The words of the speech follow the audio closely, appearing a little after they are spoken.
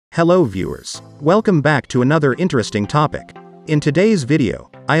Hello viewers. Welcome back to another interesting topic. In today's video,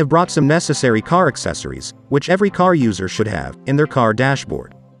 I have brought some necessary car accessories, which every car user should have in their car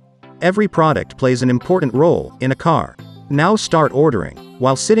dashboard. Every product plays an important role in a car. Now start ordering,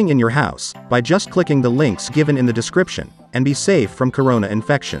 while sitting in your house, by just clicking the links given in the description, and be safe from corona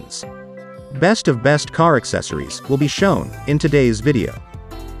infections. Best of best car accessories will be shown in today's video.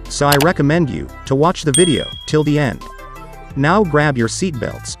 So I recommend you to watch the video till the end. Now grab your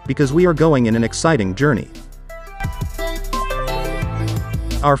seatbelts, because we are going in an exciting journey.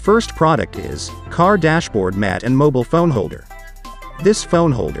 Our first product is Car Dashboard Mat and Mobile Phone Holder. This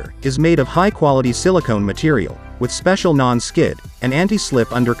phone holder is made of high-quality silicone material, with special non-skid and anti-slip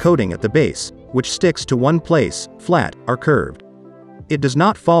undercoating at the base, which sticks to one place, flat or curved. It does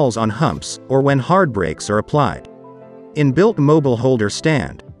not falls on humps or when hard brakes are applied. Inbuilt mobile holder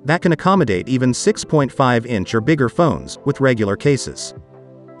stand that can accommodate even 6.5-inch or bigger phones with regular cases.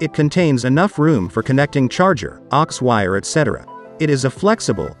 It contains enough room for connecting charger, aux wire, etc. It is a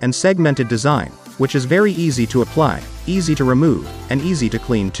flexible and segmented design, which is very easy to apply, easy to remove, and easy to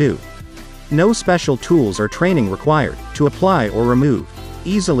clean too. No special tools or training required to apply or remove.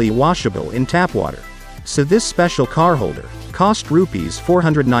 Easily washable in tap water. So this special car holder cost rupees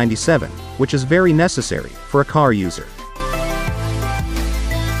 497, which is very necessary for a car user.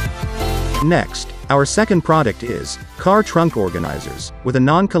 Next, our second product is Car Trunk Organizers, with a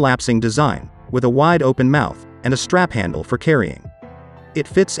non-collapsing design, with a wide open mouth, and a strap handle for carrying. It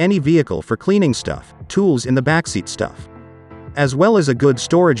fits any vehicle for cleaning stuff, tools in the backseat stuff, as well as a good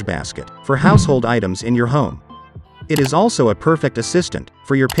storage basket for household items in your home. It is also a perfect assistant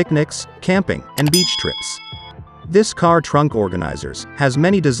for your picnics, camping, and beach trips. This car trunk organizers has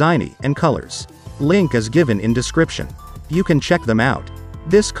many designs and colors. Link is given in description. You can check them out.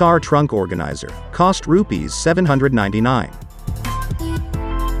 This car trunk organizer cost rupees 799.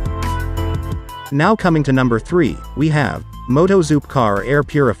 Now coming to number 3, we have MotoZoop Car Air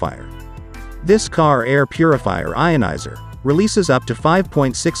Purifier. This car air purifier ionizer releases up to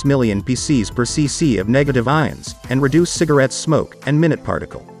 5.6 million pcs per cc of negative ions, and reduce cigarette smoke and minute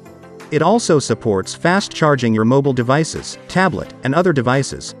particle. It also supports fast charging your mobile devices, tablet, and other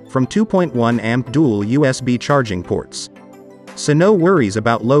devices, from 2.1 amp dual USB charging ports. So no worries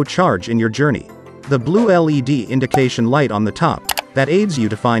about low charge in your journey. The blue LED indication light on the top, that aids you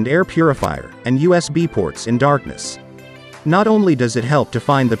to find air purifier and USB ports in darkness. Not only does it help to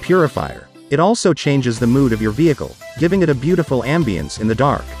find the purifier, it also changes the mood of your vehicle, giving it a beautiful ambience in the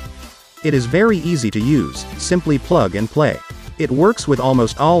dark. It is very easy to use, simply plug and play. It works with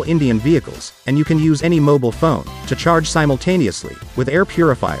almost all Indian vehicles, and you can use any mobile phone to charge simultaneously, with air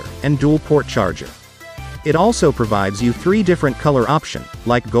purifier and dual port charger. It also provides you 3 different color options,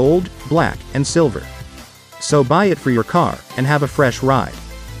 like gold, black, and silver. So buy it for your car, and have a fresh ride.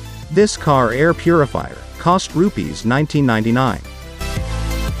 This car air purifier cost rupees 1999.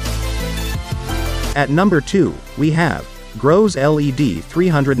 At number 2, we have Grows LED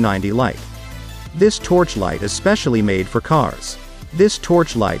 390 light. This torch light is specially made for cars. This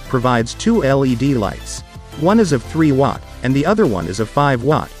torch light provides 2 LED lights. One is of 3 watt, and the other one is of 5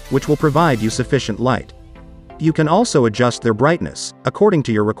 watt, which will provide you sufficient light. You can also adjust their brightness, according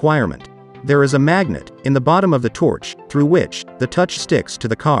to your requirement. There is a magnet in the bottom of the torch, through which the touch sticks to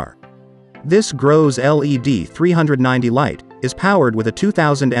the car. This Grows LED 390 light is powered with a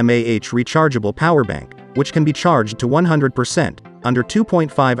 2000 mAh rechargeable power bank, which can be charged to 100% under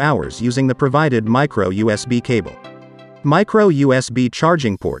 2.5 hours using the provided micro USB cable. Micro USB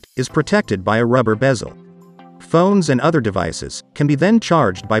charging port is protected by a rubber bezel. Phones and other devices can be then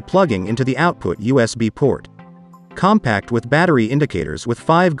charged by plugging into the output USB port. Compact with battery indicators with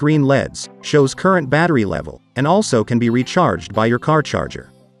 5 green LEDs, shows current battery level, and also can be recharged by your car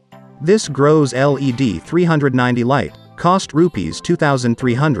charger. This Grows LED 390 light cost rupees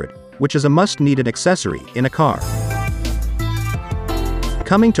 2,300, which is a must-needed accessory in a car.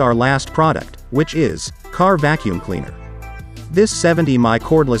 Coming to our last product, which is Car Vacuum Cleaner. This 70mm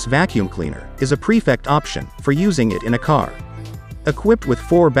cordless vacuum cleaner is a perfect option for using it in a car. Equipped with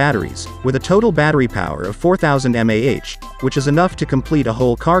 4 batteries, with a total battery power of 4000 mAh, which is enough to complete a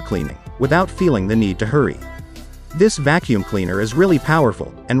whole car cleaning, without feeling the need to hurry. This vacuum cleaner is really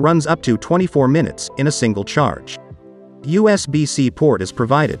powerful, and runs up to 24 minutes in a single charge. USB-C port is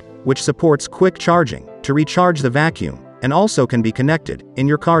provided, which supports quick charging, to recharge the vacuum, and also can be connected in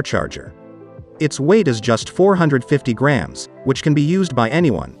your car charger. Its weight is just 450 grams, which can be used by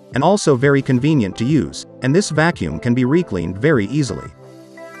anyone, and also very convenient to use, and this vacuum can be recleaned very easily.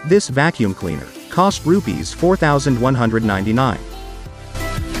 This vacuum cleaner cost rupees 4,199.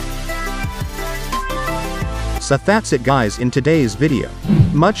 So that's it guys in today's video.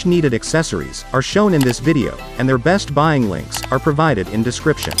 Much needed accessories are shown in this video, and their best buying links are provided in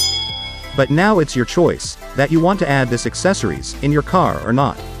description. But now it's your choice, that you want to add this accessories in your car or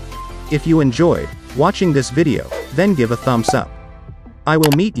not. If you enjoyed watching this video, then give a thumbs up. I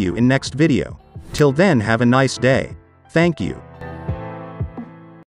will meet you in next video. Till then, have a nice day. Thank you.